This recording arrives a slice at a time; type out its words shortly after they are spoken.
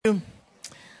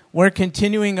We're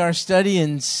continuing our study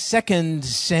in 2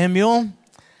 Samuel.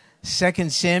 2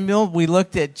 Samuel, we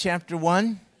looked at chapter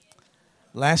 1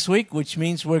 last week, which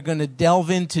means we're going to delve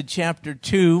into chapter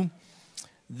 2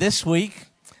 this week.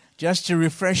 Just to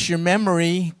refresh your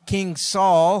memory, King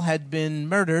Saul had been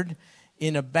murdered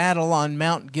in a battle on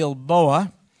Mount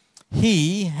Gilboa.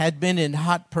 He had been in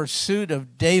hot pursuit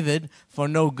of David for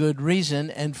no good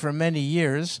reason, and for many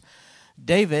years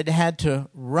David had to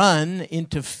run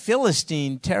into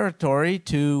Philistine territory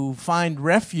to find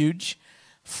refuge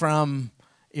from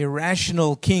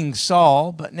irrational King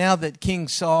Saul. But now that King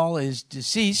Saul is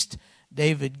deceased,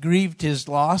 David grieved his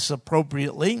loss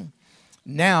appropriately.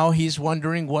 Now he's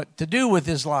wondering what to do with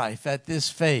his life at this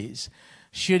phase.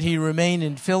 Should he remain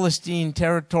in Philistine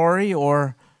territory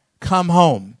or come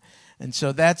home? And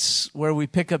so that's where we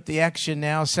pick up the action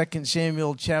now, 2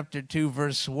 Samuel chapter 2,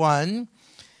 verse 1.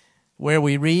 Where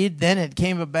we read, "Then it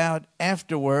came about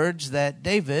afterwards that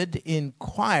David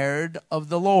inquired of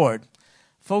the Lord."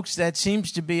 Folks, that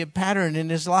seems to be a pattern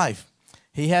in his life.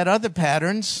 He had other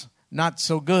patterns, not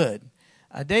so good.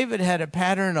 David had a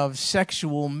pattern of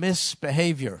sexual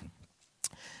misbehavior.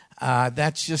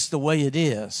 That's just the way it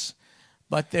is.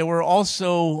 But there were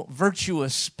also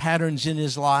virtuous patterns in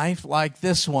his life, like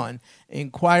this one,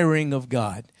 inquiring of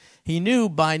God. He knew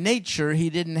by nature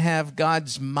he didn't have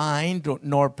God's mind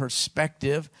nor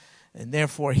perspective, and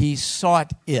therefore he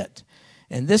sought it.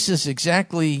 And this is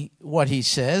exactly what he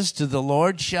says to the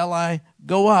Lord, "Shall I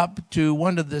go up to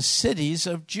one of the cities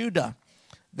of Judah?"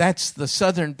 That's the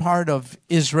southern part of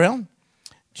Israel,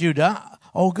 Judah.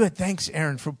 Oh, good. Thanks,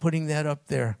 Aaron, for putting that up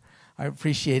there. I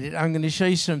appreciate it. I'm going to show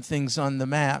you some things on the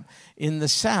map. In the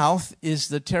south is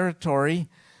the territory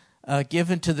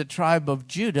given to the tribe of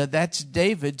Judah. That's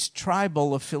David's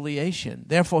tribal affiliation.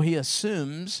 Therefore, he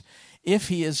assumes if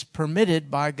he is permitted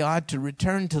by God to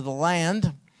return to the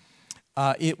land,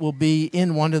 it will be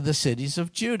in one of the cities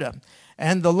of Judah.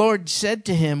 And the Lord said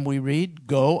to him, we read,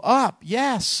 "Go up."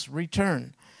 Yes,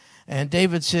 return. And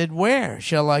David said, "Where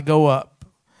shall I go up?"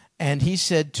 And he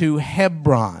said, "To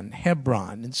Hebron."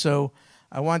 Hebron. And so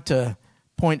I want to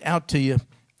point out to you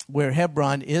where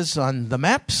Hebron is on the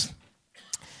maps.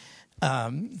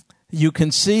 You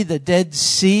can see the Dead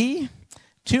Sea,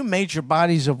 two major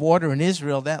bodies of water in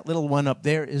Israel. That little one up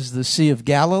there is the Sea of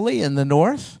Galilee in the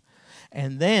north.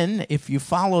 And then if you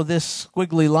follow this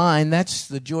squiggly line, that's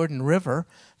the Jordan River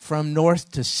from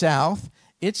north to south.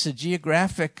 It's a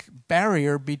geographic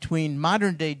barrier between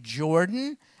modern-day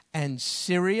Jordan and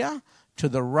Syria to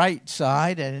the right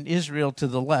side and Israel to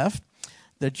the left.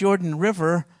 The Jordan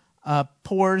River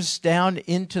pours down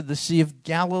into the Sea of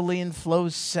Galilee and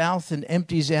flows south and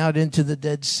empties out into the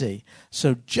Dead Sea.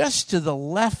 So just to the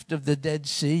left of the Dead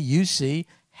Sea, you see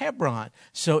Hebron.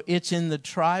 So it's in the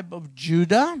tribe of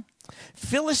Judah.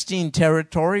 Philistine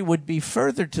territory would be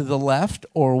further to the left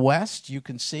or west, you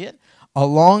can see it,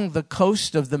 along the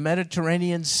coast of the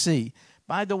Mediterranean Sea.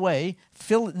 By the way,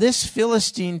 this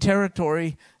Philistine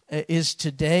territory is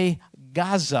today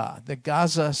Gaza, the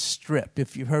Gaza Strip.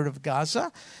 If you've heard of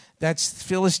Gaza, that's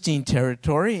Philistine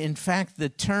territory. In fact, the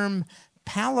term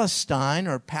Palestine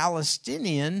or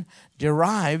Palestinian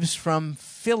derives from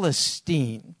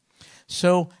Philistine.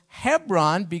 So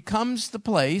Hebron becomes the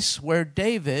place where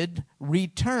David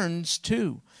returns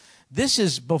to. This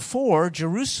is before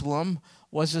Jerusalem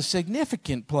was a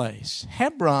significant place.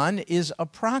 Hebron is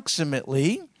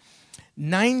approximately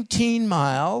 19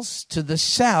 miles to the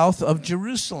south of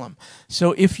Jerusalem.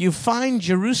 So if you find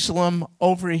Jerusalem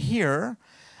over here,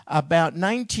 about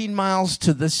 19 miles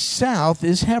to the south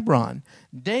is Hebron.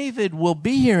 David will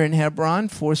be here in Hebron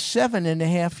for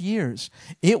 7.5 years.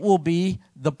 It will be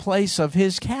the place of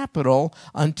his capital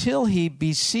until he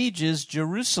besieges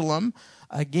Jerusalem,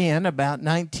 again, about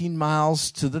 19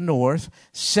 miles to the north,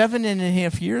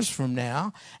 7.5 years from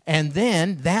now. And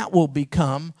then that will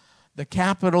become the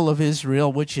capital of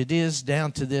Israel, which it is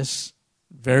down to this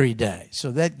very day.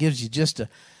 So that gives you just a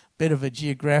bit of a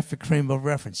geographic frame of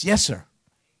reference. Yes, sir.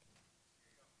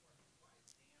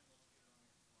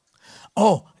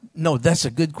 Oh, no, that's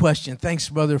a good question. Thanks,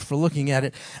 brother, for looking at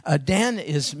it. Dan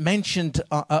is mentioned,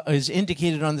 is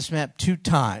indicated on this map 2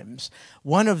 times.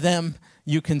 One of them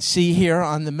you can see here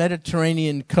on the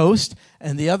Mediterranean coast,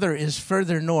 and the other is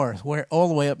further north, all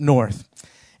the way up north.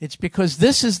 It's because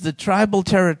this is the tribal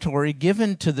territory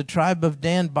given to the tribe of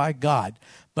Dan by God.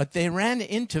 But they ran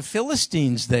into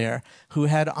Philistines there who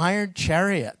had iron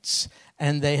chariots,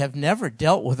 and they have never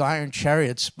dealt with iron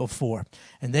chariots before.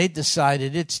 And they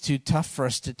decided it's too tough for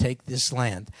us to take this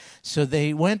land. So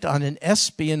they went on an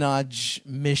espionage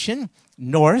mission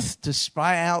north to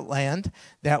spy out land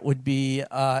that would be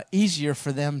easier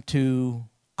for them to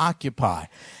occupy.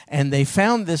 And they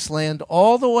found this land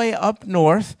all the way up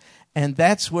north, and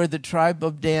that's where the tribe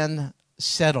of Dan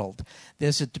settled.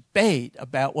 There's a debate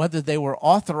about whether they were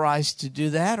authorized to do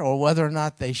that or whether or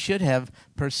not they should have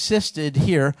persisted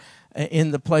here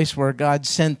in the place where God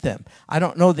sent them. I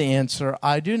don't know the answer.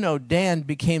 I do know Dan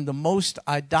became the most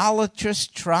idolatrous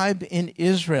tribe in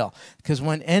Israel, because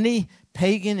when any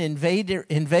pagan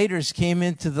invaders came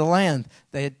into the land,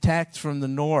 they attacked from the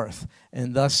north,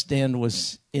 and thus Dan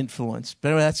was influenced. But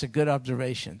anyway, that's a good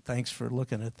observation. Thanks for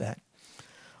looking at that.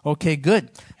 Okay,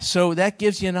 good. So that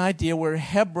gives you an idea where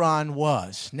Hebron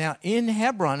was. Now, in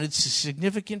Hebron, it's a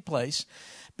significant place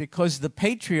because the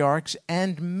patriarchs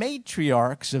and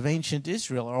matriarchs of ancient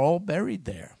Israel are all buried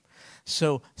there.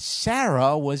 So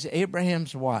Sarah was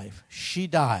Abraham's wife. She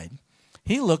died.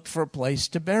 He looked for a place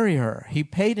to bury her. He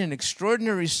paid an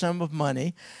extraordinary sum of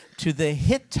money to the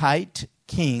Hittite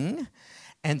king.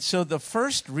 And so the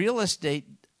first real estate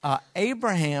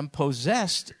Abraham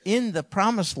possessed in the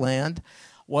promised land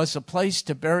was a place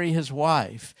to bury his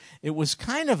wife. It was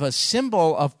kind of a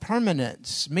symbol of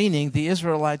permanence, meaning the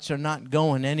Israelites are not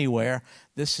going anywhere.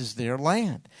 This is their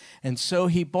land. And so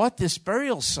he bought this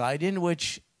burial site in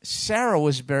which Sarah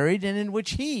was buried and in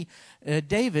which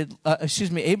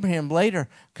Abraham later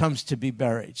comes to be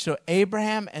buried. So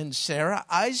Abraham and Sarah,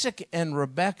 Isaac and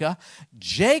Rebekah,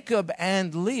 Jacob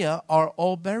and Leah are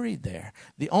all buried there.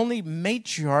 The only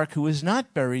matriarch who is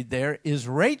not buried there is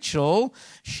Rachel.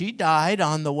 She died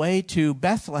on the way to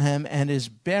Bethlehem and is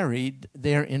buried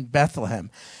there in Bethlehem.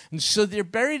 And so they're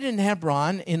buried in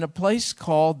Hebron in a place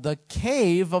called the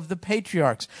Cave of the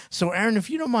Patriarchs. So Aaron, if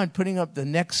you don't mind putting up the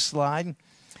next slide.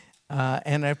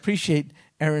 And I appreciate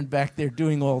Aaron back there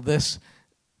doing all this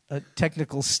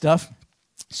technical stuff.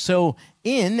 So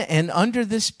in and under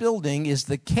this building is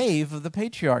the Cave of the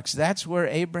Patriarchs. That's where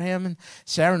Abraham and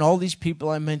Sarah and all these people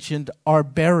I mentioned are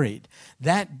buried.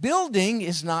 That building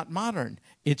is not modern.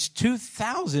 It's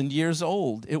 2,000 years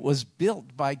old. It was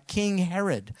built by King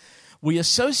Herod. We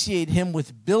associate him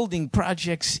with building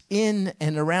projects in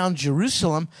and around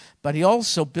Jerusalem, but he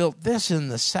also built this in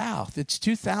the south. It's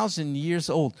 2,000 years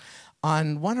old.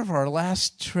 On one of our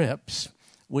last trips,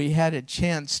 we had a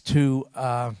chance to,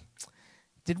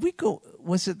 did we go,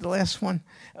 was it the last one?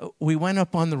 We went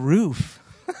up on the roof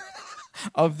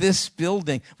of this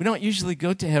building. We don't usually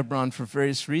go to Hebron for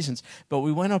various reasons, but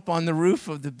we went up on the roof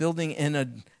of the building and a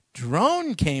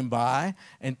drone came by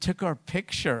and took our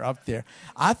picture up there.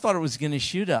 I thought it was going to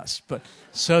shoot us, but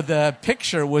so the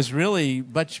picture was really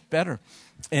much better.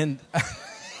 And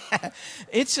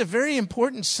it's a very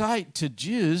important site to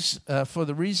Jews for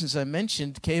the reasons I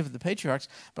mentioned, Cave of the Patriarchs,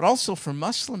 but also for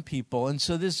Muslim people. And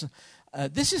so this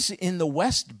is in the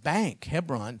West Bank,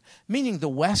 Hebron, meaning the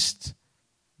west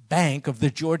bank of the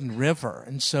Jordan River.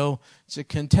 And so it's a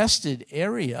contested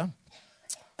area.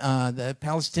 The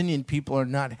Palestinian people are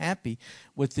not happy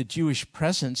with the Jewish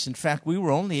presence. In fact, we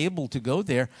were only able to go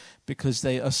there because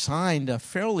they assigned a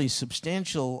fairly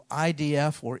substantial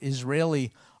IDF or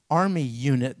Israeli army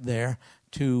unit there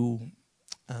to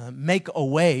make a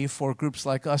way for groups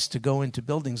like us to go into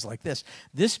buildings like this.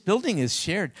 This building is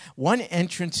shared. One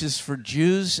entrance is for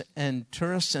Jews and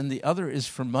tourists, and the other is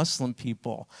for Muslim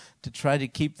people to try to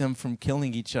keep them from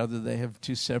killing each other. They have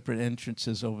two separate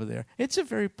entrances over there. It's a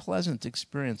very pleasant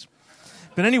experience.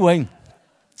 But anyway,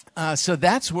 so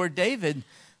that's where David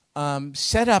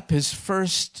set up his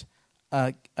first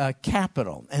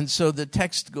capital. And so the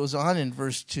text goes on in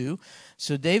verse 2.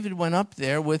 So David went up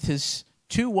there with his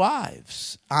two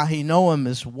wives. Ahinoam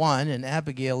is one and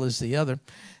Abigail is the other.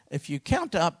 If you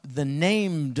count up the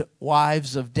named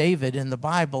wives of David in the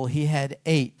Bible, he had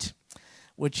 8,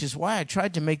 which is why I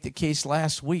tried to make the case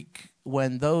last week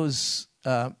when those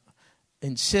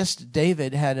insist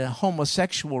David had a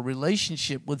homosexual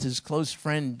relationship with his close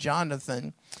friend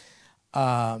Jonathan.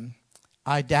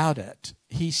 I doubt it.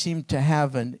 He seemed to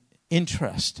have an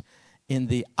interest in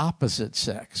the opposite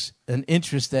sex, an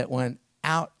interest that went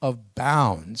out of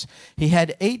bounds. He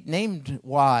had 8 named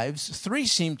wives. 3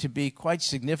 seemed to be quite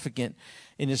significant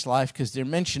in his life because they're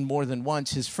mentioned more than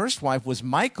once. His first wife was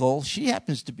Michal. She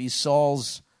happens to be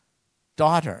Saul's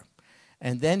daughter.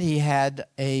 And then he had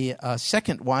a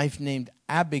second wife named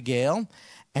Abigail.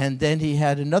 And then he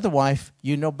had another wife,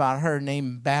 you know about her,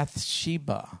 named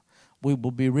Bathsheba. We will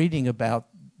be reading about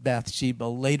Bathsheba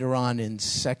later on in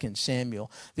 2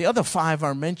 Samuel. The other 5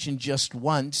 are mentioned just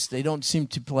once. They don't seem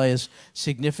to play as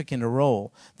significant a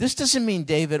role. This doesn't mean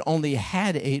David only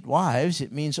had 8 wives.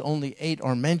 It means only 8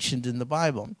 are mentioned in the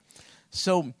Bible.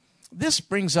 So This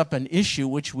brings up an issue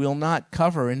which we'll not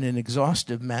cover in an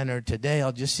exhaustive manner today.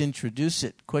 I'll just introduce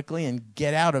it quickly and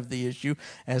get out of the issue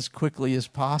as quickly as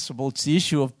possible. It's the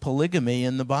issue of polygamy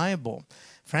in the Bible.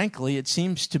 Frankly, it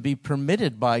seems to be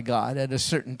permitted by God at a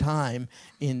certain time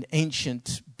in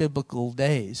ancient biblical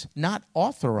days, not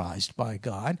authorized by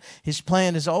God. His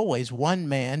plan is always one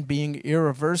man being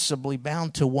irreversibly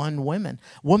bound to one woman.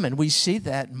 We see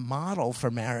that model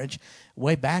for marriage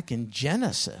way back in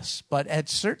Genesis. But at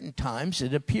certain times,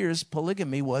 it appears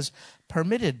polygamy was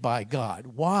permitted by God.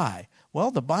 Why?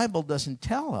 Well, the Bible doesn't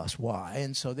tell us why,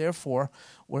 and so therefore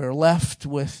we're left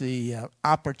with the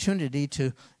opportunity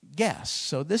to guess.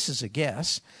 So this is a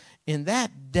guess. In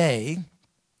that day,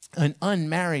 an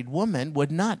unmarried woman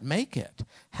would not make it.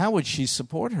 How would she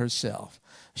support herself?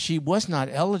 She was not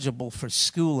eligible for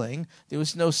schooling. There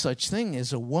was no such thing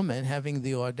as a woman having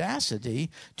the audacity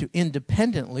to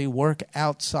independently work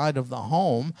outside of the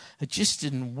home. It just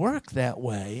didn't work that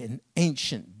way in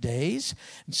ancient days.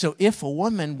 And so if a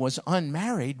woman was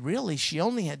unmarried, really she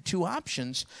only had two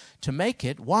options to make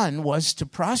it. One was to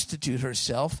prostitute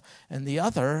herself, and the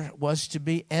other was to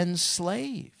be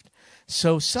enslaved.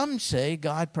 So some say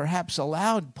God perhaps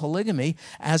allowed polygamy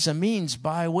as a means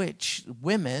by which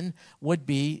women would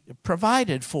be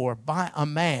provided for by a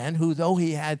man who, though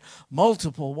he had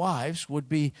multiple wives, would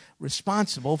be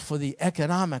responsible for the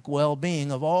economic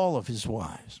well-being of all of his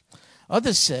wives.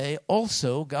 Others say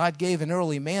also God gave an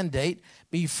early mandate,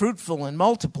 be fruitful and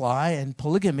multiply, and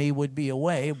polygamy would be a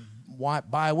way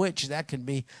by which that can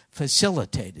be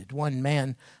facilitated. One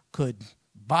man could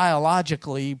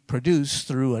biologically produce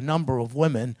through a number of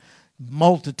women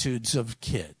multitudes of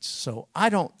kids. So I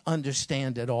don't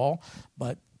understand it all,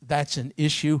 but that's an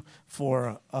issue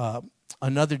for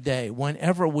another day.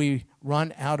 Whenever we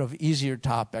run out of easier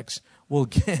topics, we'll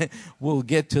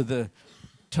get to the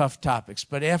tough topics.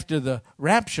 But after the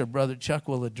rapture, Brother Chuck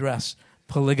will address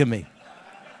polygamy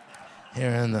here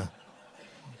in the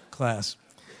class.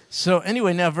 So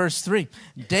anyway, now verse 3.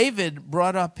 David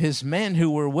brought up his men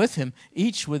who were with him,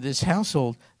 each with his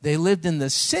household. They lived in the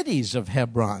cities of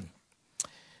Hebron.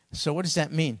 So what does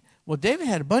that mean? Well, David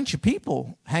had a bunch of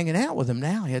people hanging out with him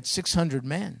now. He had 600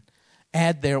 men.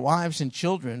 Add their wives and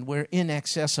children, we're in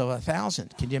excess of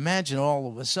 1,000. Can you imagine all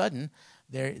of a sudden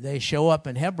they show up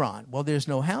in Hebron? Well, there's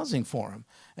no housing for them.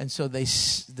 And so they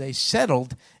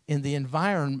settled in the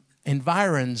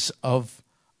environs of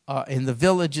in the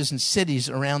villages and cities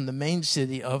around the main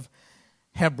city of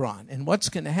Hebron. And what's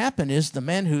going to happen is the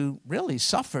men who really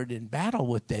suffered in battle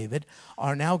with David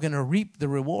are now going to reap the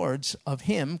rewards of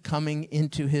him coming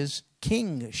into his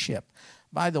kingship.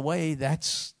 By the way,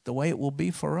 that's the way it will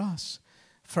be for us.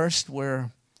 First,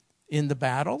 we're in the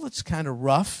battle. It's kind of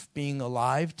rough being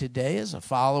alive today as a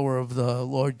follower of the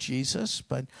Lord Jesus,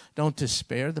 but don't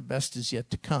despair. The best is yet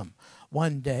to come.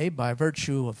 One day, by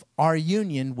virtue of our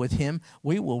union with him,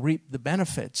 we will reap the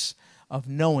benefits of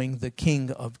knowing the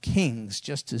King of Kings,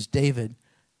 just as David's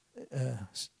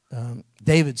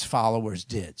followers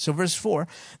did. So verse 4,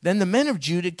 then the men of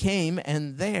Judah came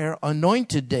and there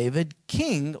anointed David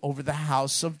king over the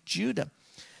house of Judah.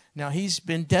 Now, he's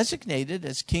been designated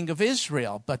as king of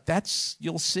Israel, but that's,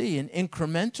 you'll see, an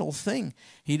incremental thing.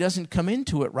 He doesn't come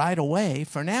into it right away.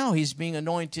 For now, he's being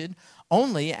anointed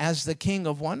only as the king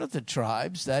of one of the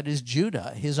tribes, that is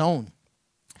Judah, his own.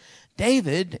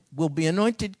 David will be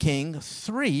anointed king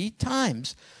 3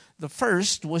 times. The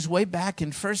first was way back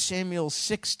in 1 Samuel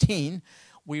 16.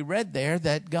 We read there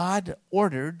that God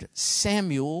ordered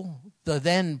Samuel, the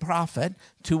then prophet,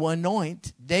 to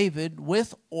anoint David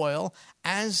with oil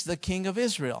as the king of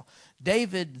Israel.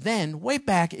 David then, way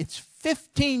back, it's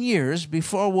 15 years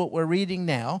before what we're reading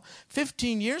now.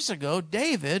 15 years ago,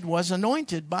 David was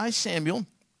anointed by Samuel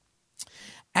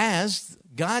as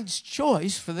God's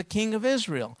choice for the king of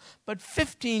Israel. But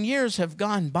 15 years have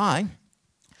gone by.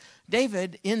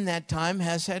 David, in that time,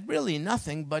 has had really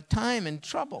nothing but time and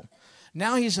trouble.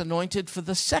 Now he's anointed for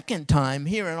the second time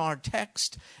here in our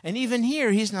text. And even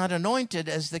here, he's not anointed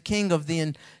as the king of the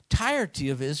entirety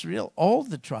of Israel, all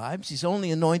the tribes. He's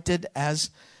only anointed as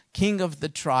king of the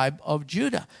tribe of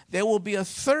Judah. There will be a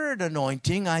third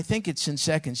anointing. I think it's in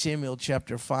 2 Samuel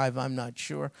chapter 5. I'm not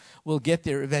sure. We'll get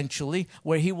there eventually,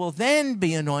 where he will then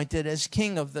be anointed as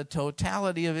king of the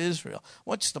totality of Israel.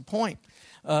 What's the point?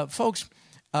 Folks,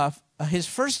 his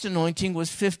first anointing was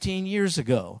 15 years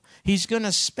ago. He's going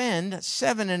to spend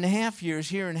 7.5 years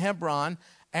here in Hebron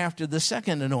after the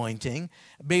second anointing,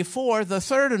 before the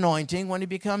third anointing when he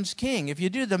becomes king. If you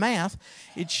do the math,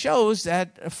 it shows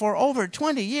that for over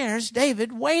 20 years,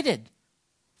 David waited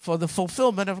for the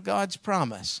fulfillment of God's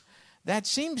promise. That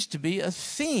seems to be a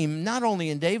theme not only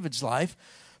in David's life,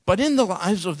 but in the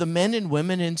lives of the men and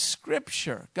women in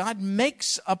Scripture. God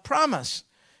makes a promise.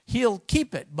 He'll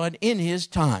keep it, but in his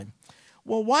time.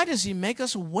 Well, why does he make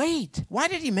us wait? Why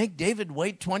did he make David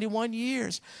wait 21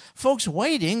 years? Folks,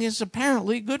 waiting is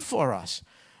apparently good for us.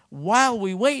 While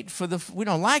we wait for we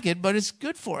don't like it, but it's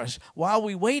good for us. While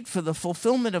we wait for the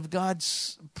fulfillment of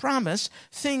God's promise,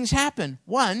 things happen.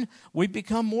 One, we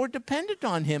become more dependent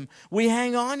on him. We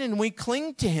hang on and we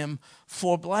cling to him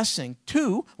for blessing.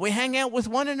 Two, we hang out with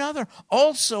one another,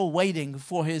 also waiting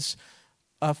for his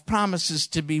promises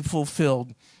to be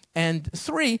fulfilled. And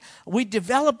three, we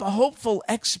develop a hopeful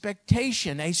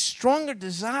expectation, a stronger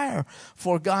desire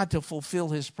for God to fulfill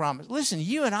his promise. Listen,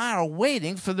 you and I are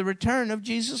waiting for the return of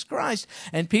Jesus Christ,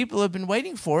 and people have been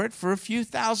waiting for it for a few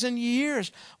thousand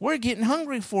years. We're getting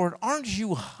hungry for it. Aren't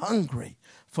you hungry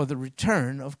for the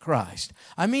return of Christ?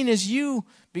 I mean, as you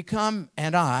become,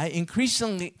 and I,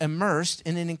 increasingly immersed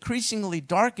in an increasingly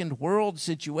darkened world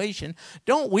situation,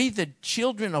 don't we, the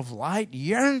children of light,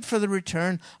 yearn for the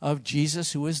return of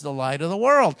Jesus, who is the light of the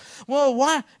world? Well,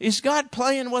 why? Is God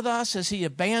playing with us? Has he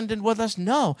abandoned with us?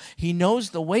 No. He knows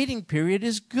the waiting period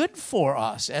is good for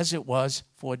us, as it was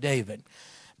for David.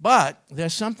 But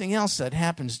there's something else that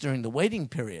happens during the waiting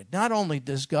period. Not only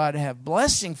does God have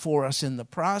blessing for us in the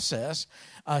process,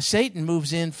 Satan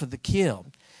moves in for the kill.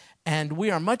 And we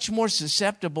are much more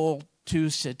susceptible to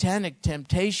satanic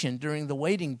temptation during the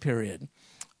waiting period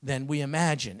than we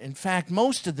imagine. In fact,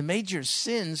 most of the major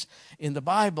sins in the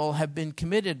Bible have been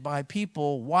committed by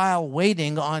people while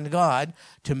waiting on God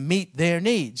to meet their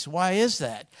needs. Why is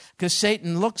that? Because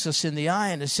Satan looks us in the eye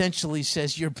and essentially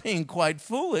says, you're being quite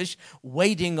foolish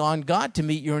waiting on God to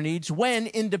meet your needs when,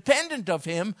 independent of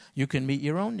him, you can meet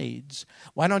your own needs.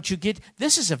 Why don't you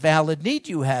this is a valid need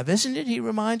you have, isn't it? He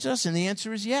reminds us, and the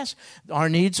answer is yes. Our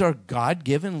needs are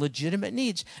God-given, legitimate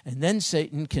needs. And then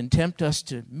Satan can tempt us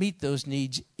to meet those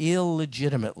needs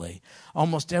illegitimately.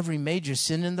 Almost every major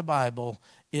sin in the Bible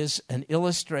is an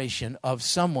illustration of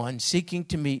someone seeking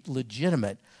to meet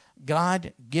legitimate,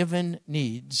 God-given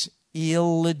needs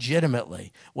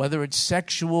illegitimately, whether it's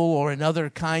sexual or in other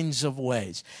kinds of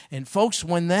ways. And folks,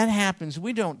 when that happens,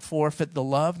 we don't forfeit the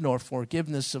love nor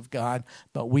forgiveness of God,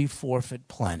 but we forfeit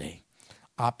plenty.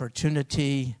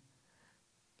 Opportunity,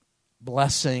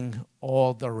 blessing,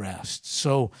 all the rest.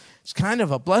 So it's kind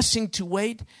of a blessing to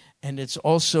wait, and it's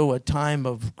also a time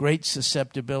of great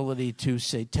susceptibility to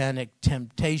satanic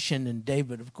temptation. And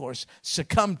David, of course,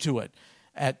 succumbed to it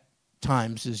at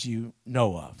times, as you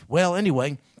know of. Well,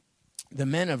 anyway, the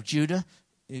men of Judah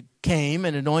came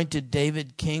and anointed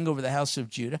David king over the house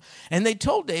of Judah. And they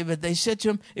told David, they said to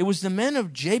him, it was the men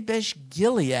of Jabesh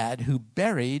Gilead who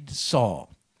buried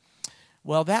Saul.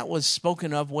 Well, that was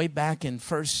spoken of way back in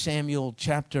 1 Samuel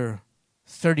chapter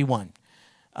 31.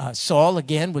 Saul,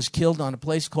 again, was killed on a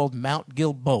place called Mount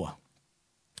Gilboa.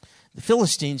 The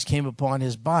Philistines came upon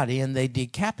his body, and they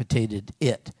decapitated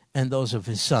it and those of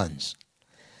his sons.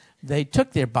 They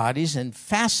took their bodies and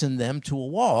fastened them to a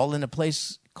wall in a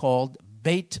place called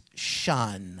Beit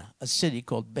Shan, a city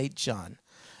called Beit Shan.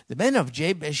 The men of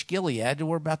Jabesh Gilead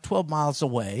were about 12 miles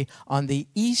away on the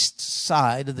east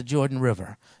side of the Jordan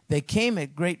River. They came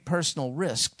at great personal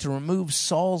risk to remove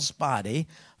Saul's body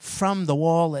from the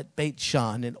wall at Beit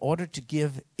Shan in order to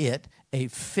give it a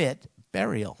fit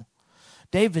burial.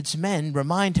 David's men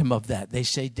remind him of that. They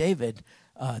say, David,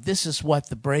 this is what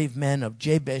the brave men of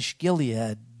Jabesh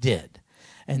Gilead did.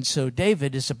 And so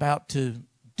David is about to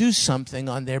do something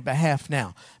on their behalf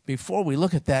now. Before we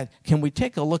look at that, can we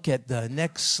take a look at the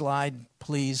next slide,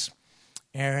 please,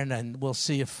 Aaron, and we'll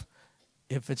see if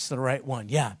it's the right one.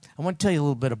 Yeah, I want to tell you a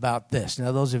little bit about this.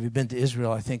 Now, those of you who've been to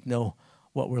Israel, I think, know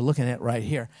what we're looking at right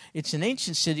here. It's an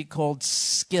ancient city called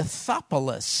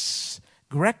Scythopolis,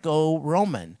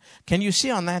 Greco-Roman. Can you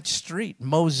see on that street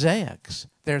mosaics?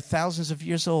 They're thousands of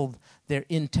years old. They're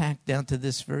intact down to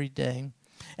this very day.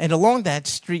 And along that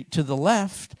street to the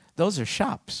left, those are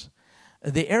shops.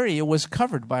 The area was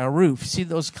covered by a roof. See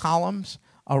those columns?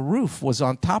 A roof was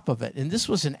on top of it. And this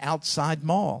was an outside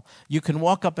mall. You can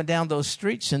walk up and down those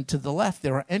streets, and to the left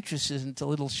there are entrances into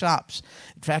little shops.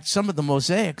 In fact, some of the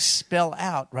mosaics spell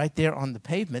out right there on the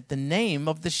pavement the name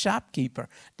of the shopkeeper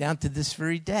down to this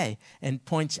very day, and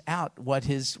points out what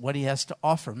he has to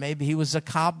offer. Maybe he was a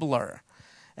cobbler.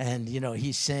 And,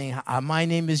 he's saying, my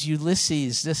name is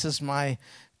Ulysses. This is my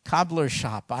cobbler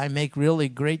shop. I make really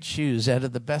great shoes out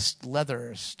of the best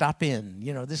leather. Stop in,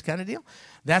 this kind of deal.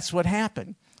 That's what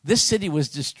happened. This city was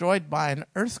destroyed by an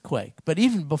earthquake. But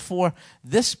even before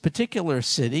this particular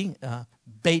city,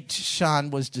 Beit Shan,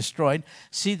 was destroyed,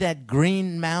 see that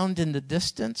green mound in the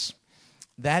distance?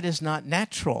 That is not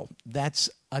natural. That's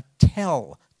a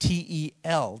tell.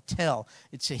 T-E-L, tell.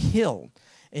 It's a hill.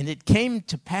 And it came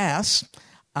to pass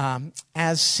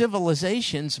as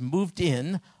civilizations moved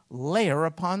in, layer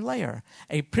upon layer.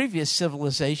 A previous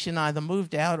civilization either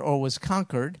moved out or was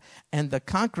conquered, and the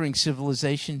conquering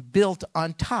civilization built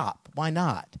on top. Why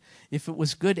not? If it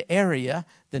was good area,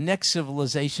 the next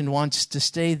civilization wants to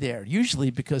stay there, usually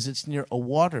because it's near a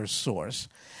water source.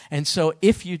 And so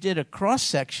if you did a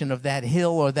cross-section of that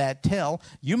hill or that tell,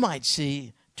 you might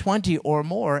see 20 or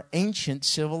more ancient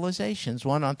civilizations,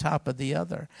 one on top of the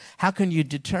other. How can you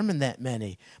determine that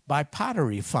many? By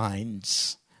pottery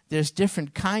finds. There's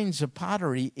different kinds of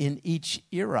pottery in each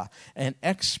era, and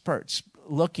experts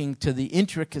looking to the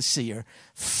intricacy or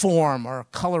form or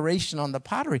coloration on the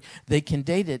pottery, they can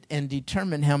date it and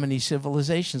determine how many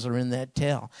civilizations are in that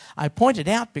tell. I pointed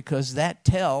out because that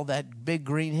tell, that big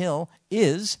green hill,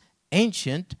 is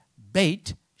ancient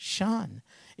Beit Shan.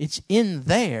 It's in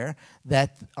there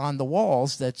that on the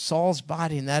walls that Saul's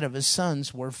body and that of his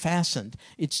sons were fastened.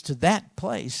 It's to that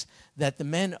place that the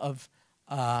men of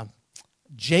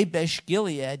Jabesh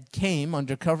Gilead came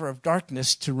under cover of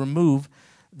darkness to remove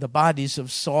the bodies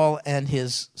of Saul and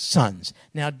his sons.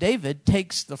 Now David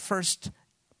takes the first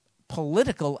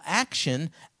political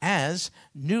action as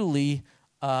newly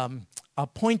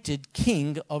appointed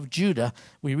king of Judah.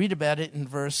 We read about it in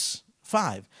verse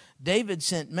 5. David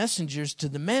sent messengers to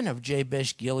the men of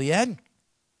Jabesh Gilead,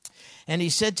 and he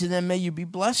said to them, "May you be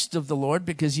blessed of the Lord,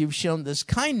 because you've shown this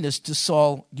kindness to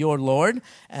Saul your Lord,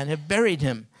 and have buried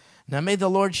him. Now may the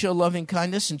Lord show loving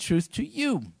kindness and truth to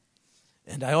you.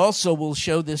 And I also will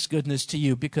show this goodness to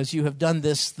you, because you have done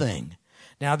this thing.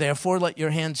 Now therefore let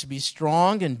your hands be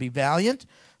strong and be valiant,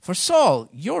 for Saul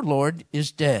your Lord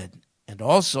is dead, and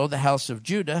also the house of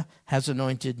Judah has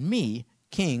anointed me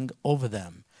king over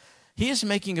them." He is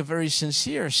making a very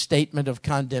sincere statement of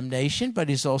condemnation, but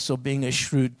he's also being a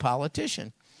shrewd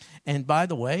politician. And by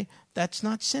the way, that's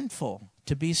not sinful.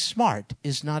 To be smart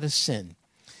is not a sin.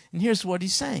 And here's what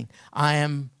he's saying. I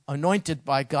am anointed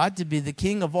by God to be the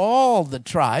king of all the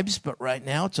tribes, but right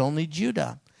now it's only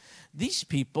Judah. These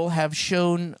people have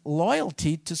shown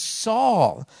loyalty to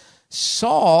Saul.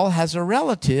 Saul has a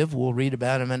relative, we'll read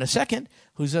about him in a second,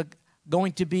 who's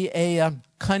going to be a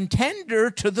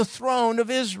contender to the throne of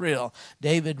Israel.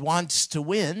 David wants to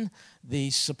win the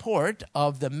support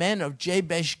of the men of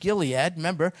Jabesh Gilead.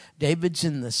 Remember, David's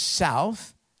in the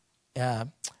south,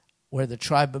 where the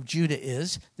tribe of Judah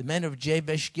is. The men of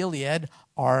Jabesh Gilead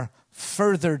are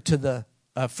further to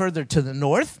the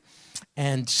north.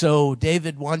 And so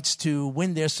David wants to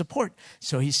win their support.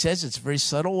 So he says, it's a very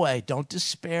subtle way, don't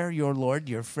despair, your Lord,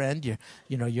 your friend,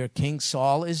 your King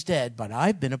Saul is dead, but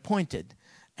I've been appointed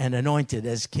and anointed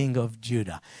as king of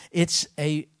Judah. It's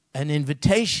an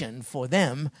invitation for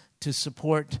them to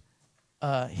support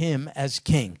him as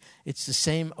king. It's the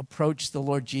same approach the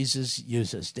Lord Jesus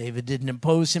uses. David didn't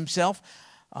impose himself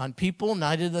on people,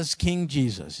 neither does King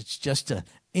Jesus. It's just an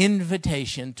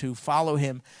invitation to follow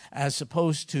him as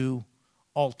opposed to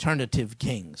alternative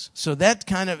kings. So that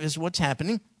kind of is what's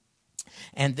happening.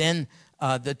 And then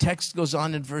the text goes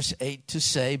on in verse 8 to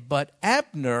say, "But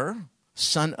Abner,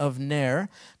 son of Ner,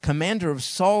 commander of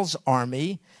Saul's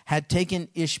army, had taken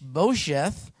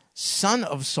Ishbosheth, son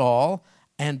of Saul,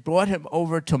 and brought him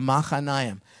over to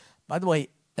Mahanaim." By the way,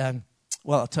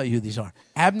 I'll tell you who these are.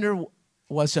 Abner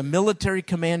was a military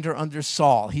commander under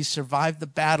Saul. He survived the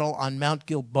battle on Mount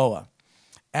Gilboa.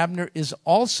 Abner is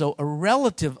also a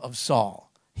relative of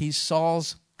Saul. He's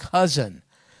Saul's cousin.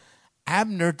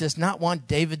 Abner does not want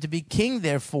David to be king,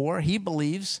 therefore, he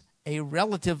believes a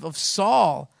relative of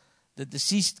Saul, the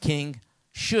deceased king,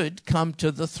 should come to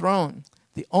the throne.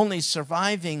 The only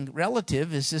surviving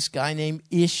relative is this guy named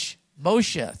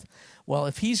Ishbosheth. Well,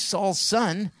 if he's Saul's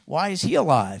son, why is he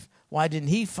alive? Why didn't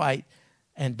he fight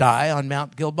and die on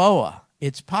Mount Gilboa?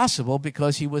 It's possible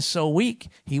because he was so weak,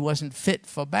 he wasn't fit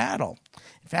for battle.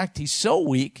 In fact, he's so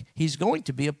weak, he's going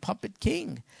to be a puppet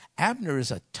king. Abner is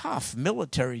a tough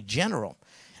military general,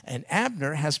 and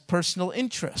Abner has personal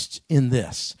interest in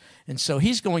this. And so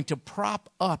he's going to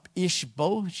prop up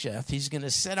Ishbosheth. He's going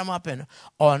to set him up in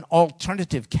an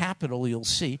alternative capital, you'll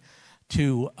see,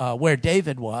 to where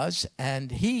David was.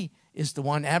 And he is the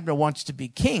one Abner wants to be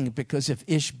king, because if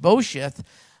Ishbosheth,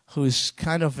 who's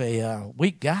kind of a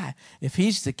weak guy, if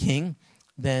he's the king,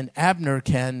 then Abner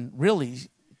can really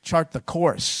chart the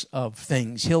course of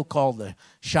things. He'll call the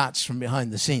shots from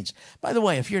behind the scenes. By the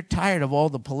way, if you're tired of all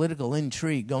the political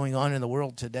intrigue going on in the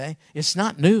world today, it's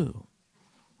not new.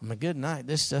 Good night.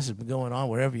 This has been going on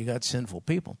wherever you got sinful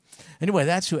people. Anyway,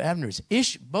 that's who Abner is.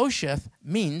 Ishbosheth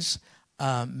means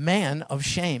man of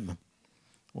shame.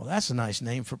 Well, that's a nice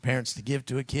name for parents to give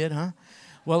to a kid, huh?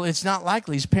 Well, it's not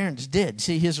likely his parents did.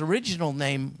 See, his original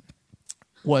name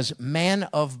was man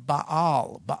of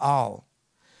Baal.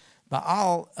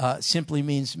 Baal simply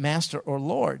means master or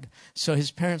Lord. So his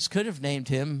parents could have named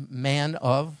him man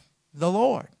of the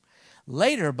Lord.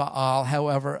 Later, Baal,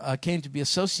 however, came to be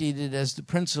associated as the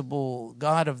principal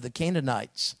god of the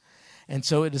Canaanites. And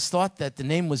so it is thought that the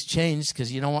name was changed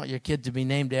because you don't want your kid to be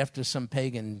named after some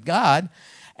pagan god.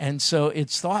 And so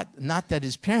it's thought not that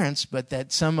his parents, but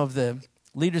that some of the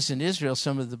leaders in Israel,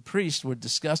 some of the priests, were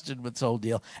disgusted with this whole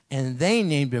deal, and they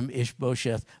named him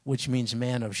Ishbosheth, which means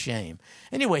man of shame.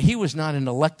 Anyway, he was not an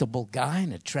electable guy,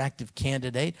 an attractive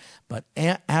candidate, but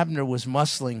Abner was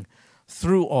muscling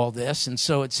through all this. And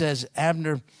so it says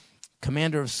Abner,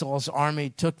 commander of Saul's army,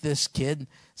 took this kid,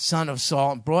 son of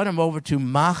Saul, and brought him over to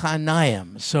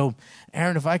Mahanaim. So,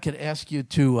 Aaron, if I could ask you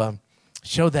to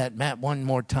show that map one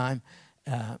more time.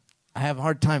 I have a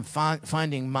hard time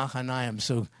finding Mahanaim,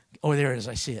 so... Oh, there it is.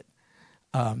 I see it.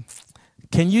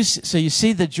 So you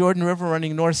see the Jordan River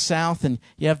running north-south, and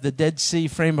you have the Dead Sea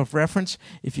frame of reference.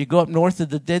 If you go up north of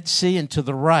the Dead Sea and to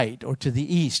the right or to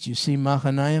the east, you see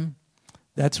Mahanaim.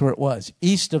 That's where it was,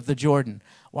 east of the Jordan.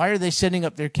 Why are they setting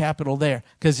up their capital there?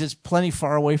 Because it's plenty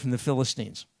far away from the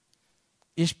Philistines.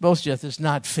 Ishbosheth is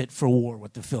not fit for war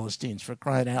with the Philistines, for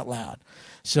crying out loud.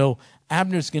 So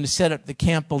Abner's going to set up the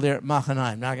camp there at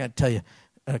Mahanaim. Now I got to tell you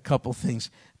a couple things.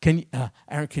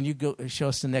 Aaron, can you go show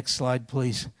us the next slide,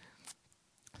 please?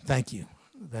 Thank you.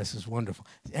 This is wonderful.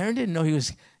 Aaron didn't know he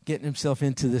was getting himself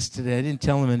into this today. I didn't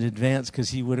tell him in advance because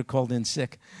he would have called in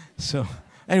sick. So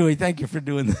anyway, thank you for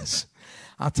doing this.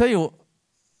 I'll tell you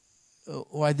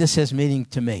why this has meaning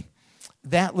to me.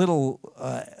 That little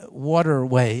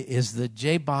waterway is the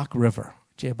Jabbok River.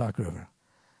 Jabbok River.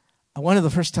 One of the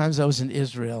first times I was in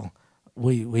Israel,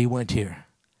 we went here.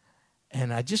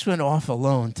 And I just went off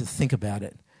alone to think about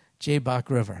it. Jabbok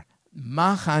River.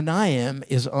 Mahanaim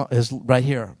is right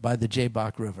here by the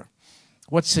Jabbok River.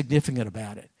 What's significant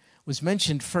about it? It was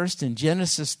mentioned first in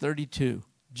Genesis 32.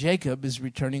 Jacob is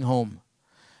returning home.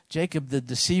 Jacob, the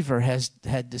deceiver,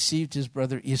 had deceived his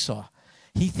brother Esau.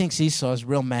 He thinks Esau is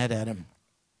real mad at him.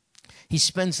 He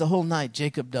spends the whole night,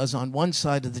 Jacob does, on one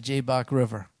side of the Jabbok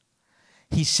River.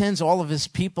 He sends all of his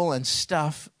people and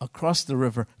stuff across the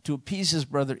river to appease his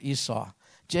brother Esau.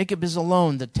 Jacob is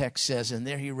alone, the text says, and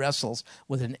there he wrestles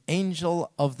with an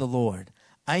angel of the Lord.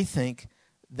 I think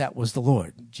that was the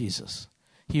Lord, Jesus.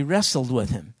 He wrestled with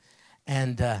him.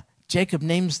 And Jacob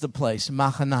names the place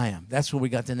Mahanaim. That's where we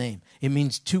got the name. It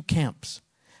means two camps.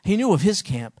 He knew of his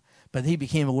camp, but he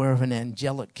became aware of an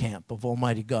angelic camp of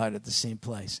Almighty God at the same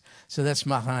place. So that's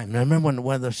Mahanaim. And I remember when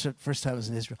one of the first time I was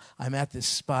in Israel, I'm at this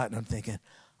spot and I'm thinking,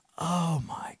 oh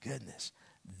my goodness,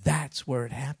 that's where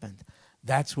it happened.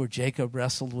 That's where Jacob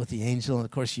wrestled with the angel. And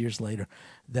of course, years later,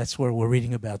 that's where we're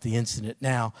reading about the incident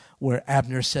now, where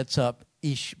Abner sets up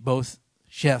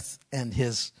Ishbosheth and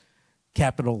his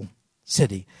capital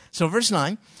city. So verse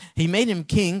 9, he made him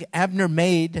king. Abner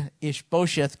made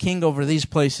Ishbosheth king over these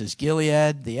places: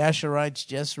 Gilead, the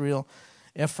Asherites, Jezreel,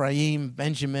 Ephraim,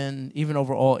 Benjamin, even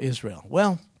over all Israel.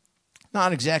 Well,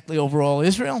 not exactly over all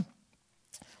Israel.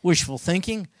 Wishful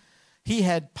thinking. He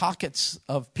had pockets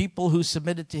of people who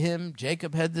submitted to him.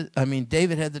 David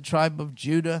had the tribe of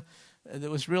Judah.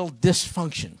 There was real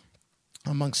dysfunction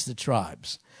amongst the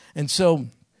tribes. And so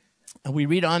we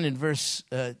read on in verse,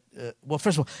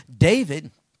 first of all,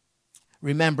 David,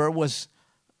 remember, was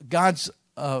God's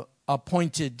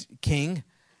appointed king,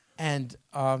 and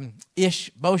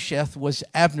Ishbosheth was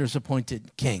Abner's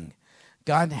appointed king.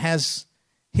 God has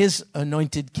his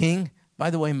anointed king. By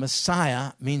the way,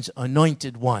 Messiah means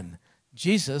anointed one.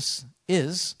 Jesus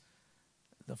is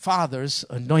the Father's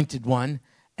anointed one,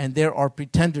 and there are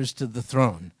pretenders to the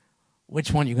throne.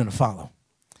 Which one are you going to follow?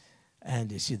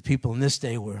 And you see, the people in this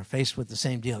day were faced with the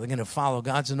same deal. They're going to follow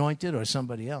God's anointed or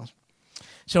somebody else.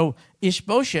 So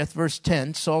Ishbosheth, verse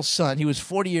 10, Saul's son, he was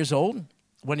 40 years old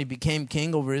when he became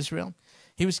king over Israel.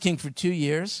 He was king for 2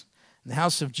 years. The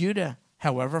house of Judah,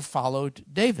 however, followed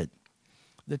David.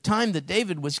 The time that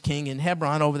David was king in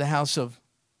Hebron over the house of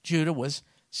Judah was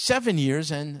 7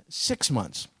 years and 6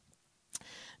 months.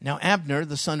 Now Abner,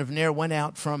 the son of Ner, went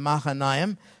out from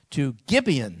Mahanaim to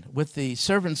Gibeon with the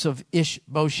servants of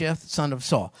Ishbosheth, son of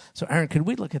Saul. So Aaron, could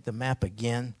we look at the map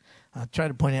again? I'll try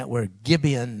to point out where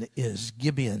Gibeon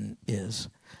is.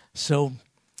 So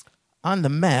on the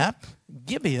map,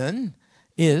 Gibeon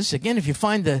is, again, if you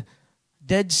find the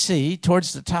Dead Sea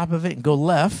towards the top of it and go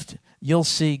left, you'll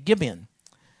see Gibeon.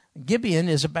 Gibeon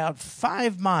is about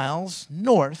 5 miles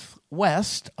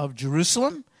northwest of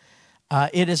Jerusalem.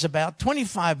 It is about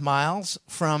 25 miles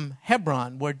from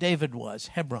Hebron, where David was,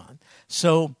 Hebron.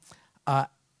 So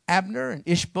Abner and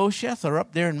Ishbosheth are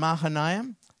up there in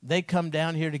Mahanaim. They come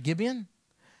down here to Gibeon.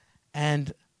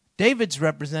 And David's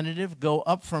representative go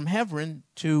up from Hebron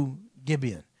to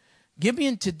Gibeon.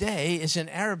 Gibeon today is an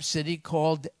Arab city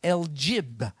called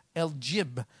El-Jib.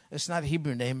 El-Jib. It's not a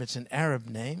Hebrew name. It's an Arab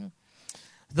name.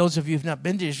 Those of you who have not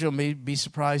been to Israel may be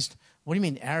surprised. What do you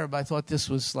mean Arab? I thought this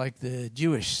was like the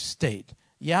Jewish state.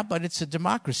 Yeah, but it's a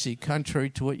democracy, contrary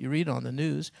to what you read on the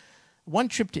news. One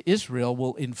trip to Israel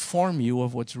will inform you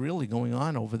of what's really going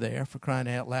on over there, for crying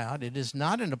out loud. It is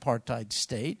not an apartheid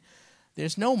state.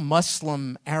 There's no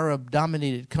Muslim,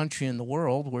 Arab-dominated country in the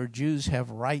world where Jews have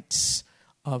rights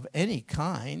of any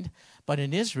kind. But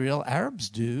in Israel, Arabs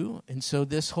do. And so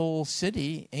this whole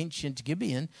city, ancient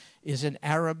Gibeon, is an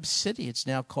Arab city. It's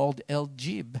now called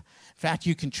El-Jib. In fact,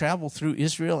 you can travel through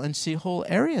Israel and see whole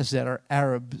areas that are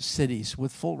Arab cities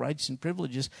with full rights and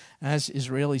privileges as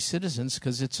Israeli citizens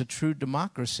because it's a true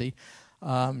democracy.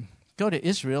 Go to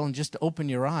Israel and just open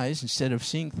your eyes instead of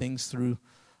seeing things through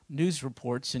news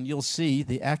reports, and you'll see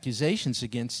the accusations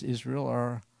against Israel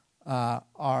are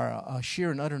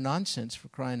sheer and utter nonsense, for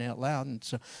crying out loud. And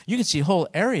so you can see whole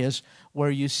areas where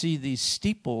you see these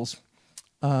steeples.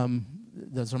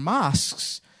 Those are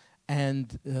mosques,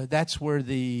 and that's where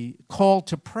the call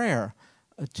to prayer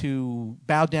to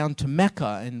bow down to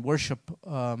Mecca and worship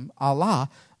Allah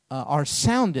are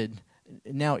sounded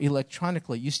now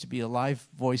electronically. It used to be a live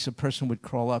voice. A person would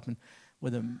crawl up and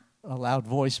with a loud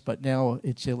voice, but now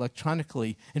it's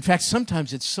electronically. In fact,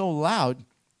 sometimes it's so loud.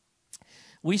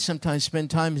 We sometimes spend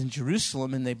time in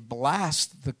Jerusalem, and they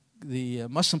blast the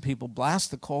Muslim people blast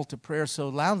the call to prayer so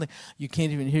loudly you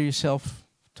can't even hear yourself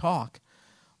talk.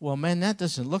 Well, man, that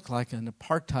doesn't look like an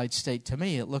apartheid state to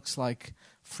me. It looks like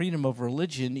freedom of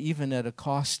religion, even at a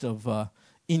cost of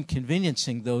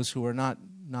inconveniencing those who are not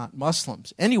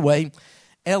Muslims. Anyway,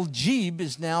 El-Jib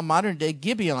is now modern-day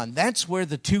Gibeon. That's where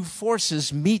the two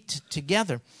forces meet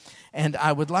together. And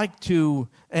I would like to,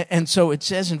 and so it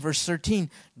says in verse 13,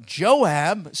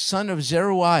 Joab, son of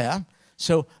Zeruiah.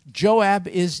 So Joab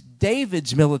is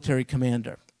David's military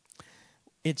commander.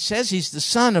 It says he's the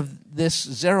son of this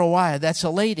Zeruiah. That's a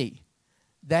lady.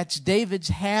 That's David's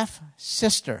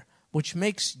half-sister, which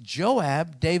makes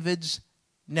Joab David's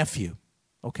nephew.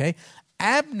 Okay?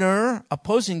 Abner,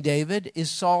 opposing David, is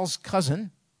Saul's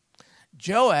cousin.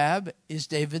 Joab is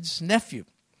David's nephew.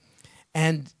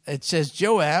 And it says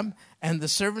Joab and the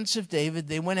servants of David,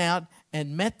 they went out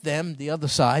and met them, the other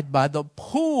side, by the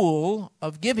pool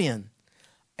of Gibeon,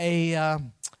 a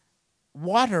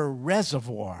water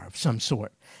reservoir of some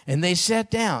sort. And they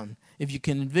sat down, if you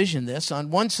can envision this,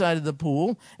 on one side of the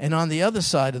pool and on the other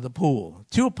side of the pool.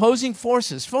 Two opposing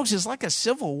forces. Folks, it's like a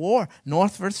civil war,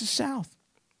 north versus south.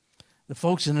 The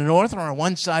folks in the north are on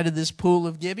one side of this pool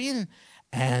of Gibeon,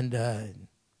 and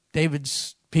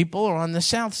David's people are on the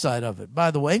south side of it. By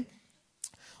the way,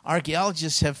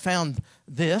 archaeologists have found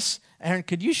this. Aaron,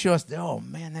 could you show us? Oh,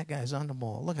 man, that guy's on the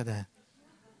ball. Look at that.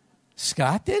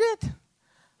 Scott did it?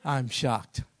 I'm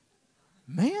shocked.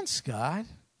 Man, Scott,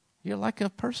 you're like a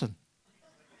person.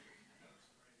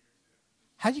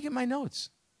 How'd you get my notes?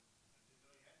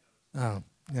 Oh,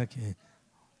 okay.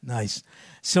 Nice.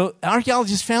 So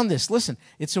archaeologists found this. Listen,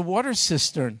 it's a water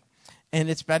cistern. And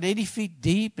it's about 80 feet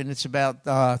deep, and it's about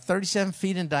 37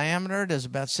 feet in diameter. There's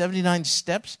about 79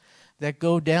 steps that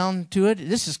go down to it.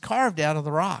 This is carved out of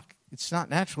the rock. It's not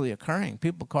naturally occurring.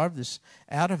 People carved this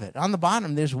out of it. On the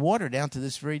bottom, there's water down to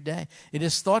this very day. It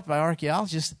is thought by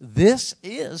archaeologists this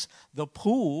is the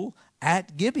pool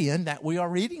at Gibeon that we are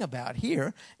reading about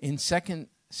here in 2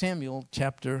 Samuel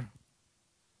chapter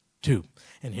 2.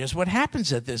 And here's what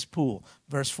happens at this pool.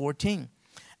 Verse 14.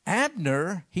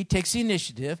 Abner, he takes the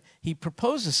initiative. He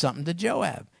proposes something to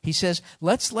Joab. He says,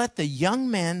 let's let the young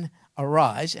men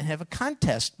arise and have a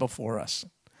contest before us.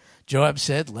 Joab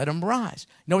said, let them rise.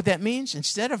 You know what that means?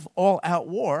 Instead of all-out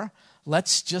war,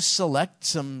 let's just select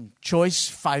some choice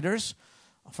fighters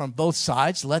from both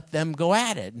sides, let them go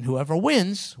at it, and whoever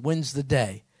wins, wins the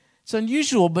day. It's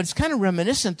unusual, but it's kind of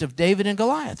reminiscent of David and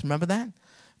Goliath. Remember that?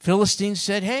 Philistines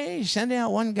said, hey, send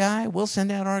out one guy, we'll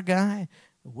send out our guy.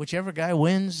 Whichever guy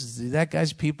wins, that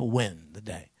guy's people win the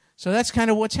day. So that's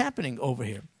kind of what's happening over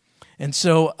here. And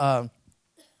so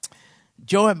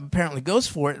Joab apparently goes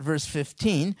for it. Verse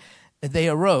 15, they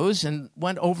arose and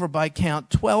went over by count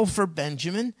 12 for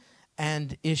Benjamin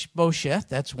and Ishbosheth,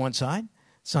 that's one side,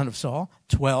 son of Saul,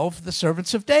 12 the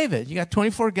servants of David. You got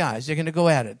 24 guys. They're going to go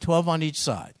at it, 12 on each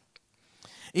side.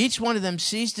 Each one of them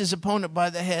seized his opponent by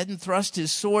the head and thrust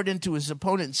his sword into his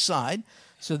opponent's side.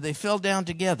 So they fell down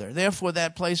together. Therefore,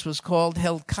 that place was called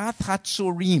Helkath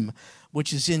Hatzorim,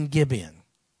 which is in Gibeon.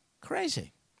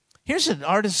 Crazy. Here's an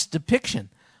artist's depiction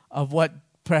of what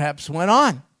perhaps went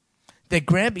on. They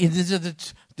grab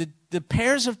the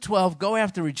pairs of 12 go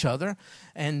after each other,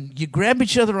 and you grab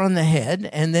each other on the head,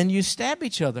 and then you stab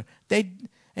each other.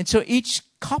 And so each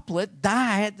couplet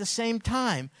die at the same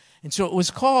time. And so it was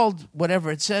called,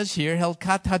 whatever it says here,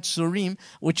 Helkat Hatsurim,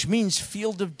 which means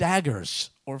field of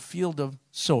daggers or field of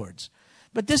swords.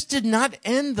 But this did not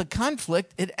end the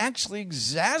conflict. It actually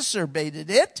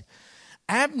exacerbated it.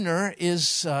 Abner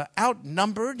is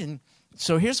outnumbered, and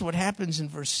so here's what happens in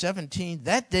verse 17.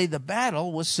 That day the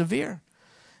battle was severe,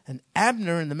 and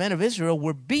Abner and the men of Israel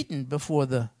were beaten before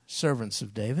the servants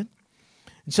of David.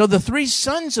 And so the three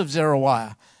sons of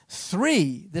Zeruiah,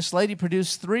 this lady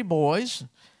produced three boys.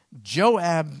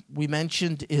 Joab, we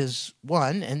mentioned, is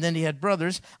one, and then he had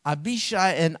brothers,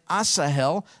 Abishai and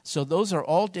Asahel, so those are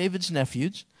all David's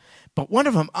nephews. But one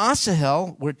of them,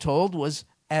 Asahel, we're told, was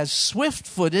as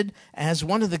swift-footed as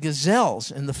one of the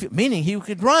gazelles in the field, meaning he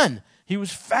could run. He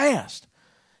was fast.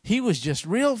 He was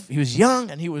young,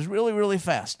 and he was really, really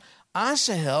fast.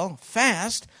 Asahel,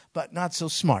 fast, but not so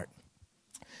smart.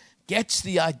 Gets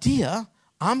the idea,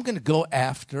 I'm going to go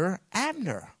after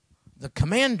Abner, the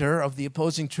commander of the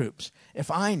opposing troops.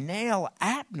 If I nail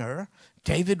Abner,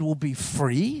 David will be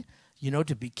free,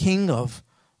 to be king of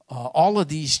all of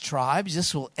these tribes.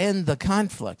 This will end the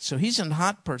conflict. So he's in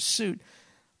hot pursuit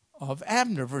of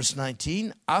Abner. Verse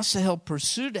 19, Asahel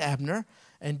pursued Abner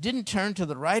and didn't turn to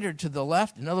the right or to the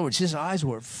left. In other words, his eyes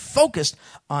were focused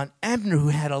on Abner, who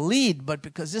had a lead, but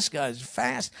because this guy is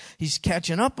fast, he's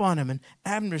catching up on him. And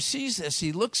Abner sees this.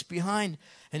 He looks behind,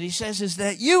 and he says, "Is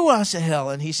that you, Asahel?"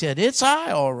 And he said, "It's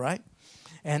I, all right."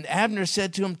 And Abner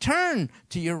said to him, "Turn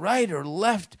to your right or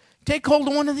left. Take hold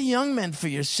of one of the young men for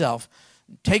yourself.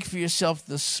 Take for yourself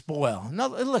the spoil." Now,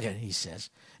 look at it, he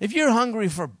says. If you're hungry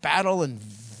for battle and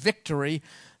victory,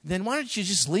 then why don't you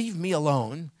just leave me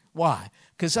alone? Why?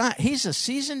 Because he's a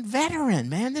seasoned veteran,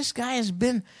 man. This guy has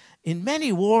been in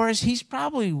many wars. He's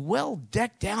probably well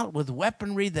decked out with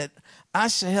weaponry that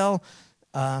Asahel,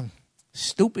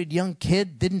 stupid young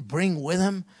kid, didn't bring with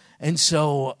him. And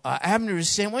so Abner is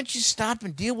saying, why don't you stop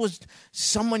and deal with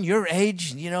someone your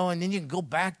age, and then you can go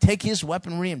back, take his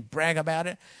weaponry and brag about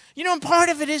it. And part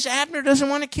of it is Abner doesn't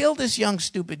want to kill this young,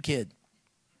 stupid kid.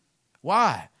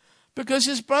 Why? Because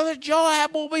his brother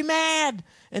Joab will be mad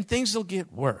and things will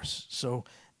get worse. So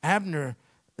Abner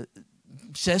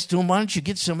says to him, why don't you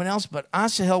get someone else? But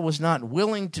Asahel was not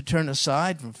willing to turn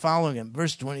aside from following him.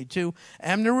 Verse 22,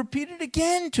 Abner repeated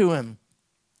again to him,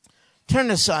 "Turn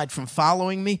aside from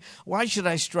following me. Why should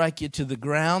I strike you to the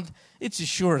ground? It's a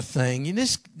sure thing.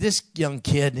 This young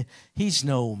kid, he's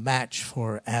no match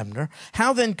for Abner.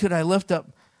 How then could I lift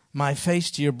up my face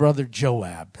to your brother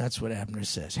Joab?" That's what Abner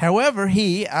says. However,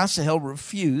 Asahel,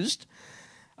 refused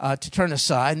to turn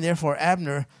aside, and therefore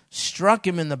Abner struck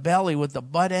him in the belly with the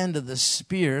butt end of the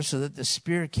spear so that the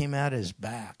spear came out his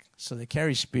back. So they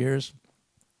carry spears,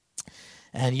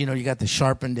 and you got the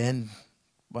sharpened end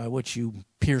by which you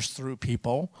pierce through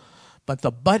people. But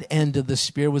the butt end of the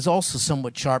spear was also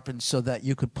somewhat sharpened so that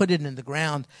you could put it in the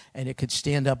ground and it could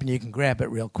stand up and you can grab it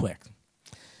real quick.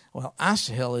 Well,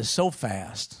 Asahel is so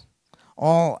fast,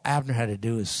 all Abner had to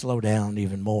do is slow down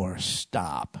even more,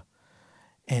 stop,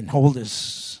 and hold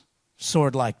his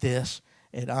sword like this,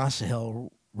 and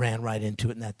Asahel ran right into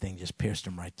it, and that thing just pierced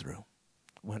him right through,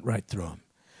 went right through him.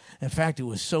 In fact, it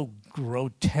was so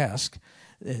grotesque,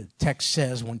 the text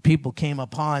says when people came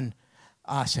upon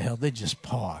Asahel, they just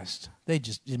paused.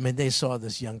 They saw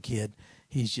this young kid,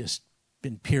 he's just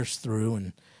been pierced through,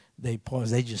 and they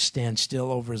paused. They just stand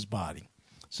still over his body.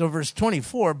 So verse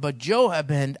 24, but Joab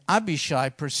and Abishai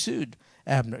pursued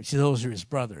Abner. See, those are his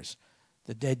brothers.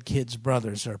 The dead kid's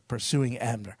brothers are pursuing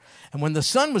Abner. And when the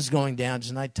sun was going down,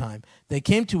 it's nighttime, they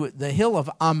came to the hill of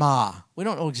Ammah. We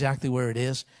don't know exactly where it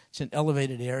is. It's an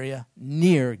elevated area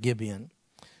near Gibeon,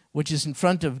 which is in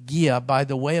front of Giah by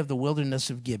the way of the wilderness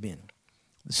of Gibeon.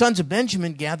 The sons of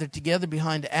Benjamin gathered together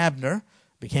behind Abner,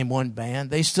 became one band.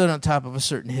 They stood on top of a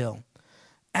certain hill.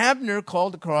 Abner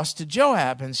called across to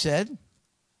Joab and said,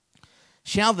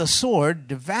 "Shall the sword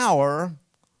devour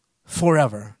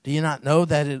forever? Do you not know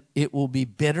that it will be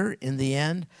bitter in the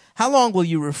end? How long will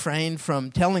you refrain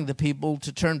from telling the people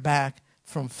to turn back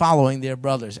from following their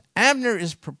brothers?" Abner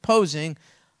is proposing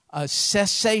a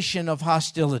cessation of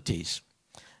hostilities.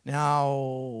 Now,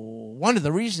 one of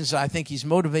the reasons I think he's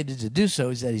motivated to do so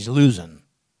is that he's losing.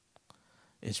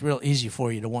 It's real easy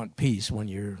for you to want peace when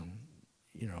you're,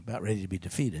 about ready to be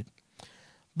defeated.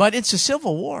 But it's a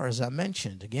civil war, as I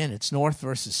mentioned. Again, it's north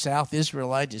versus south.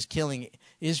 Israelite is killing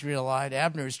Israelite.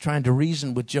 Abner is trying to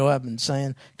reason with Joab and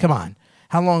saying, "Come on,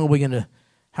 how long are we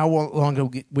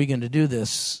going to do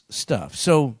this stuff?"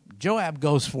 So Joab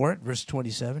goes for it, verse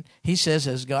 27. He says,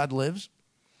 as God lives,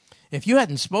 if you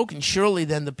hadn't spoken, surely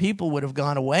then the people would have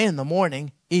gone away in the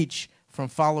morning, each from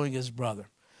following his brother.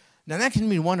 Now that can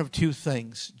mean one of two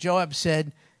things. Joab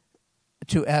said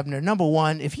to Abner, number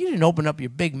one, if you didn't open up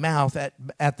your big mouth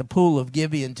at the pool of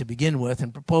Gibeon to begin with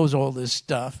and propose all this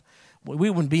stuff, we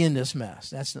wouldn't be in this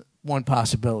mess. That's one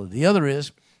possibility. The other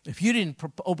is, if you didn't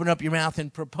open up your mouth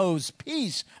and propose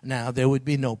peace, now there would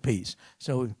be no peace.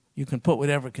 So you can put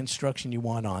whatever construction you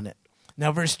want on it.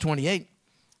 Now, verse 28,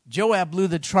 Joab blew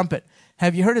the trumpet.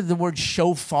 Have you heard of the word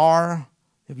shofar?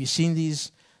 Have you seen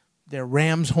these? They're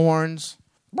ram's horns.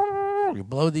 You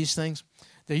blow these things.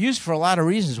 They're used for a lot of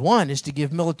reasons. One is to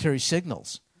give military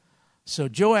signals. So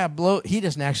Joab he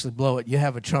doesn't actually blow it. You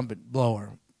have a trumpet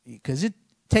blower because it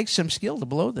takes some skill to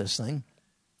blow this thing.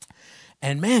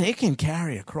 And man, it can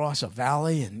carry across a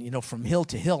valley and, from hill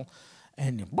to hill.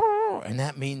 And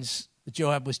that means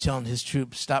Joab was telling his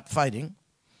troops, stop fighting.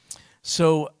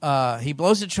 So he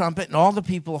blows the trumpet, and all the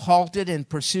people halted and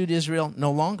pursued Israel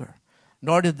no longer,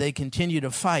 nor did they continue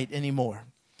to fight anymore.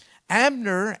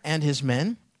 Abner and his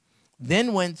men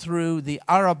then went through the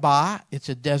Arabah, it's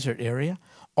a desert area,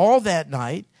 all that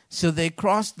night. So they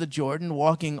crossed the Jordan,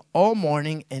 walking all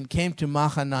morning, and came to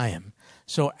Mahanaim.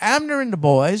 So Abner and the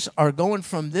boys are going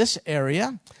from this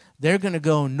area. They're going to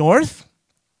go north,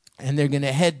 and they're going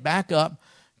to head back up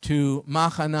to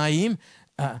Mahanaim.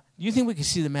 Do you think we can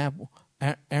see the map,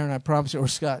 Aaron, I promise, or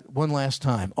Scott, one last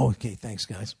time? Oh, okay, thanks,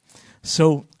 guys.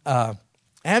 So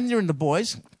Abner and the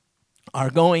boys are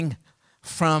going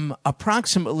from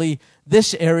approximately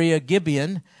this area,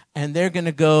 Gibeon, and they're going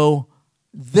to go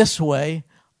this way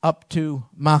up to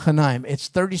Mahanaim. It's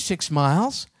 36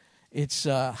 miles. It's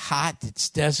hot. It's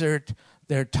desert.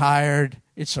 They're tired.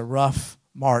 It's a rough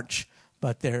march,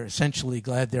 but they're essentially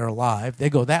glad they're alive.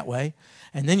 They go that way.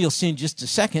 And then you'll see in just a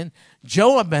second,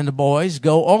 Joab and the boys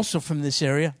go also from this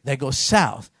area. They go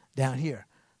south down here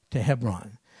to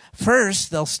Hebron.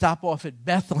 First, they'll stop off at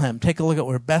Bethlehem. Take a look at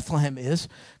where Bethlehem is,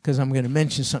 because I'm going to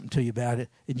mention something to you about it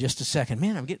in just a second.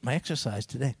 Man, I'm getting my exercise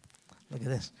today. Look at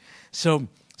this. So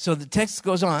the text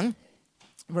goes on,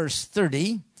 verse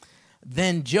 30.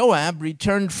 Then Joab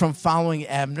returned from following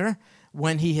Abner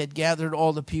when he had gathered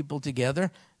all the people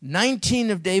together.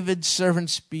 19 of David's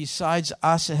servants besides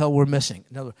Asahel were missing.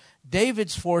 In other words,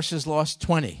 David's forces lost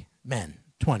 20 men,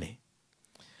 20.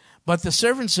 But the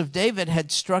servants of David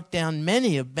had struck down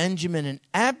many of Benjamin and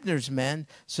Abner's men,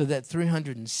 so that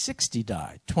 360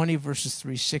 died. 20 versus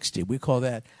 360. We call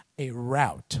that a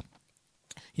rout.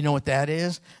 You know what that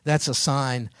is? That's a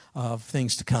sign of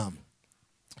things to come.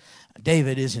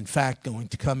 David is, in fact, going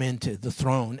to come into the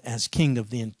throne as king of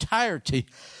the entirety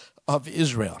of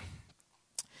Israel.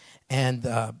 And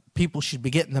people should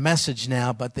be getting the message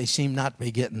now, but they seem not to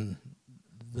be getting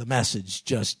the message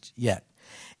just yet.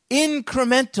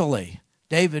 Incrementally,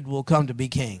 David will come to be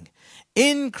king.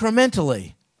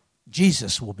 Incrementally,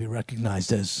 Jesus will be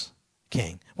recognized as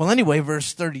king. Well, anyway,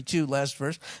 verse 32, last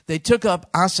verse. They took up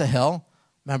Asahel,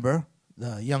 remember,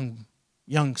 the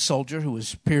young soldier who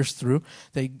was pierced through.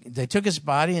 They took his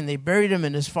body and they buried him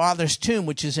in his father's tomb,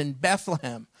 which is in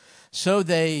Bethlehem. So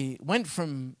they went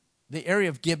from the area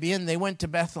of Gibeon, they went to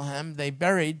Bethlehem. They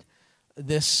buried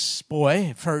this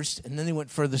boy first, and then they went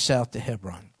further south to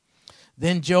Hebron.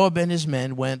 Then Joab and his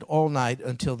men went all night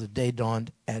until the day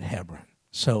dawned at Hebron.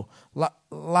 So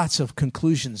lots of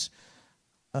conclusions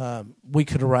we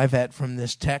could arrive at from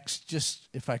this text. Just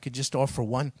if I could just offer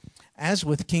one. As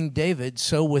with King David,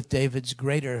 so with David's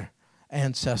greater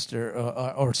ancestor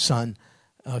or son,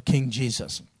 King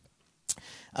Jesus.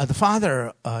 The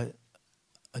Father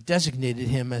designated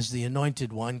him as the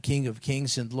anointed one, King of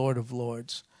kings and Lord of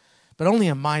lords. But only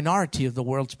a minority of the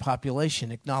world's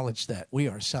population acknowledged that. We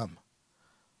are some.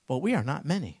 But we are not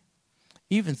many.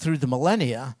 Even through the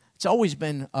millennia, it's always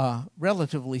been a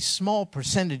relatively small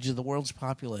percentage of the world's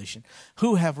population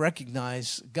who have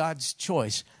recognized God's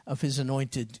choice of his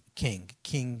anointed king,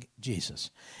 King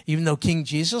Jesus. Even though King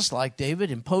Jesus, like David,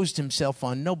 imposed himself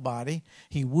on nobody,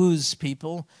 he woos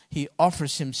people, he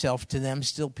offers himself to them,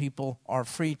 still people are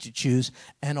free to choose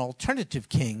an alternative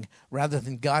king rather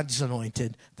than God's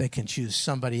anointed. They can choose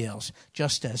somebody else,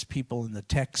 just as people in the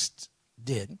text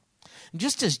did.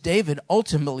 Just as David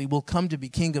ultimately will come to be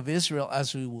king of Israel,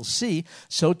 as we will see,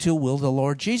 so too will the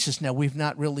Lord Jesus. Now, we've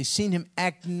not really seen him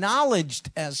acknowledged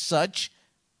as such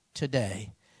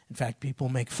today. In fact, people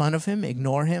make fun of him,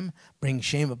 ignore him, bring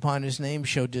shame upon his name,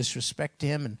 show disrespect to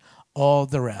him, and all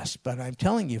the rest. But I'm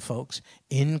telling you, folks,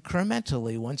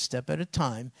 incrementally, one step at a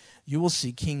time, you will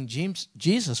see King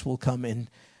Jesus will come in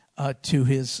to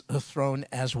his throne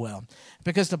as well.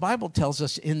 Because the Bible tells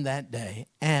us in that day,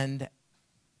 and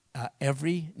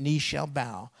every knee shall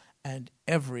bow and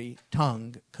every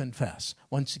tongue confess.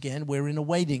 Once again, we're in a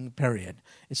waiting period.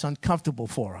 It's uncomfortable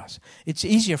for us. It's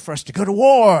easier for us to go to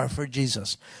war for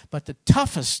Jesus. But the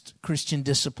toughest Christian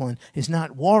discipline is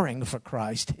not warring for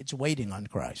Christ. It's waiting on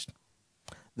Christ.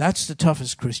 That's the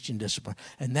toughest Christian discipline.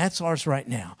 And that's ours right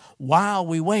now. While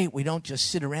we wait, we don't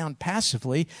just sit around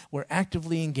passively. We're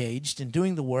actively engaged in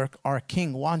doing the work our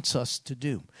King wants us to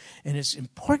do. And it's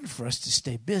important for us to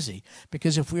stay busy,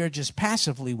 because if we are just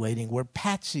passively waiting, we're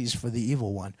patsies for the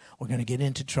evil one. We're going to get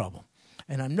into trouble.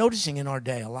 And I'm noticing in our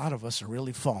day, a lot of us are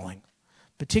really falling,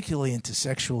 particularly into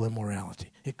sexual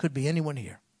immorality. It could be anyone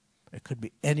here. It could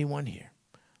be anyone here.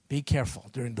 Be careful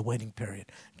during the waiting period.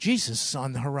 Jesus is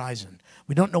on the horizon.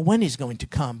 We don't know when he's going to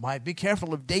come. Be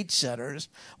careful of date setters.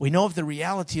 We know of the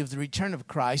reality of the return of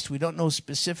Christ. We don't know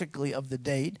specifically of the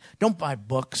date. Don't buy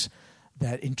books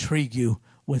that intrigue you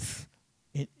with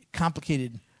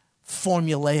complicated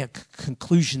formulaic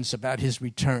conclusions about his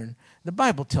return. The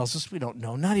Bible tells us we don't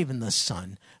know, not even the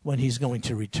Son, when he's going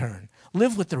to return.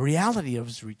 Live with the reality of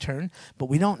his return, but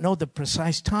we don't know the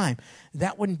precise time.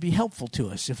 That wouldn't be helpful to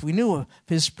us. If we knew of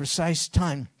his precise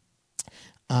time,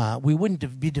 we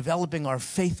wouldn't be developing our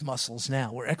faith muscles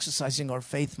now. We're exercising our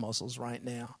faith muscles right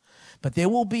now. But there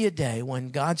will be a day when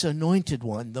God's anointed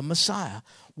one, the Messiah,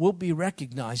 will be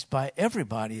recognized by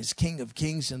everybody as King of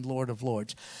Kings and Lord of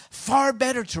Lords. Far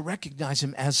better to recognize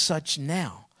him as such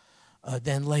now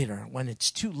than later, when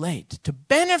it's too late to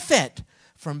benefit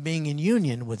from being in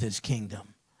union with his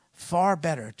kingdom. Far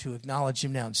better to acknowledge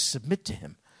him now and submit to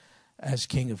him as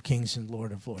King of Kings and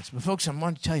Lord of Lords. But folks, I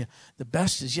want to tell you, the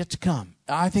best is yet to come.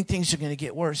 I think things are going to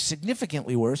get worse,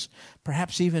 significantly worse,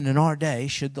 perhaps even in our day,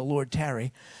 should the Lord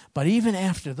tarry. But even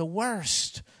after the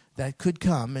worst that could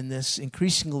come in this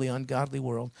increasingly ungodly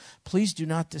world, please do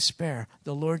not despair.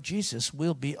 The Lord Jesus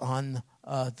will be on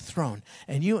the throne.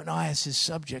 And you and I, as his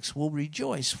subjects, will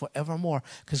rejoice forevermore,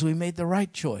 because we made the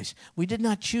right choice. We did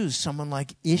not choose someone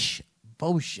like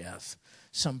Ishbosheth,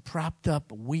 some propped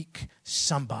up, weak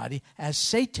somebody, as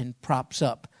Satan props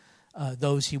up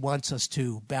those he wants us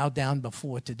to bow down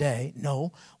before today.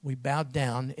 No, we bowed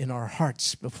down in our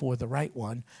hearts before the right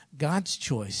one, God's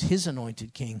choice, his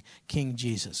anointed king, King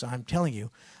Jesus. I'm telling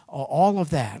you, all of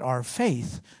that, our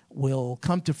faith will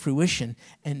come to fruition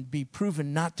and be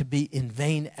proven not to be in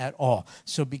vain at all.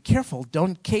 So be careful.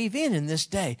 Don't cave in this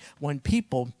day when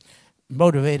people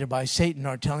motivated by Satan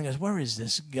are telling us, where is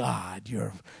this God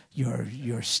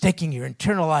you're staking your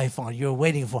eternal life on, you're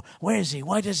waiting for? Where is he?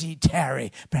 Why does he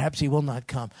tarry? Perhaps he will not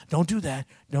come. Don't do that.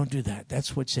 Don't do that.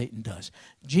 That's what Satan does.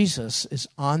 Jesus is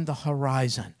on the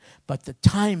horizon, but the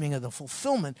timing of the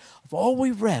fulfillment of all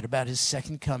we've read about his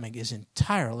second coming is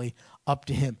entirely up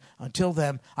to him. Until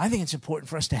then, I think it's important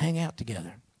for us to hang out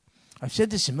together. I've said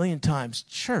this a million times.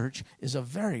 Church is a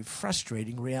very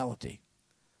frustrating reality.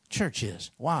 Church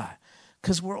is. Why?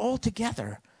 Because we're all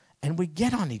together and we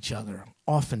get on each other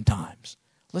oftentimes.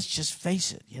 Let's just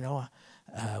face it,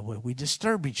 we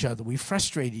disturb each other, we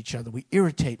frustrate each other, we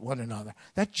irritate one another.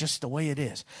 That's just the way it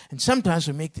is. And sometimes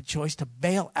we make the choice to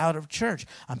bail out of church.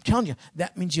 I'm telling you,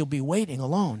 that means you'll be waiting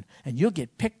alone and you'll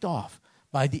get picked off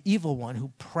by the evil one who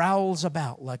prowls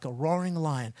about like a roaring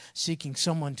lion seeking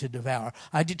someone to devour.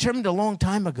 I determined a long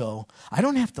time ago, I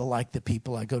don't have to like the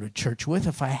people I go to church with.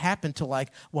 If I happen to like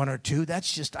one or two,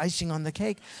 that's just icing on the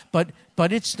cake. But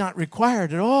it's not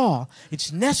required at all.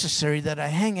 It's necessary that I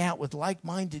hang out with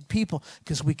like-minded people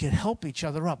because we can help each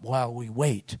other up while we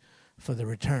wait for the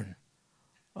return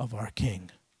of our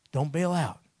King. Don't bail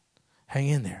out. Hang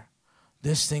in there.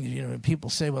 This thing, people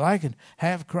say, well, I can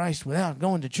have Christ without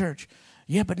going to church.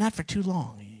 Yeah, but not for too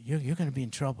long. You're going to be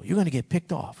in trouble. You're going to get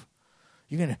picked off.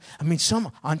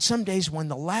 On some days when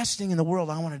the last thing in the world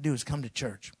I want to do is come to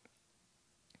church,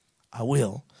 I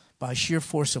will, by sheer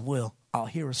force of will, I'll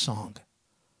hear a song.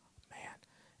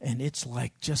 Man, and it's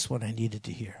like just what I needed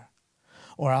to hear.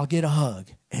 Or I'll get a hug,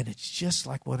 and it's just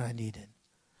like what I needed.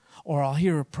 Or I'll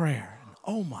hear a prayer, and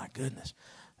oh my goodness,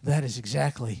 that is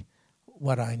exactly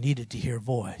what I needed to hear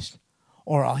voiced.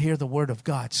 Or I'll hear the Word of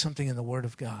God, something in the Word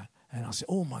of God. And I'll say,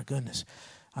 oh, my goodness,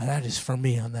 that is for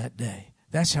me on that day.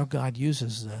 That's how God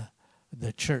uses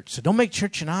the church. So don't make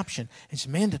church an option. It's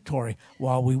mandatory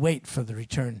while we wait for the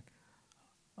return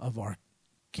of our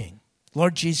King.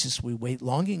 Lord Jesus, we wait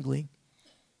longingly,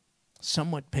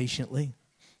 somewhat patiently,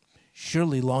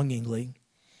 surely longingly.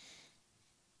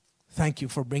 Thank you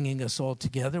for bringing us all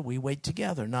together. We wait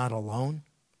together, not alone,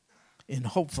 in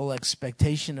hopeful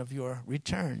expectation of your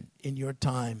return in your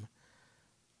time.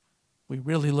 We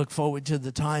really look forward to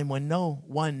the time when no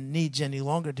one needs any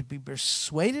longer to be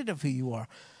persuaded of who you are.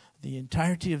 The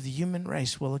entirety of the human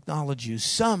race will acknowledge you,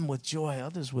 some with joy,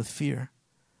 others with fear.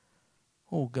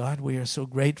 Oh God, we are so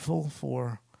grateful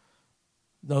for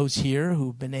those here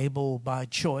who've been able by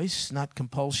choice, not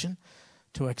compulsion,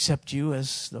 to accept you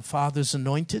as the Father's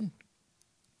anointed,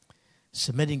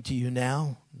 submitting to you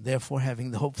now, therefore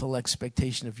having the hopeful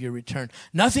expectation of your return.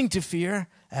 Nothing to fear?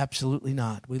 Absolutely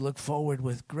not. We look forward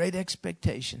with great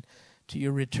expectation to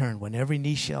your return, when every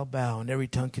knee shall bow and every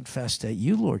tongue confess that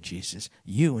you, Lord Jesus,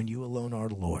 you and you alone are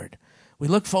Lord. We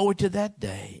look forward to that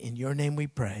day. In your name we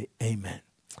pray. Amen.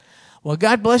 Well,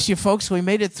 God bless you, folks. We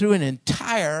made it through an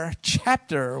entire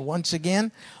chapter once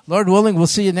again. Lord willing, we'll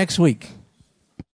see you next week.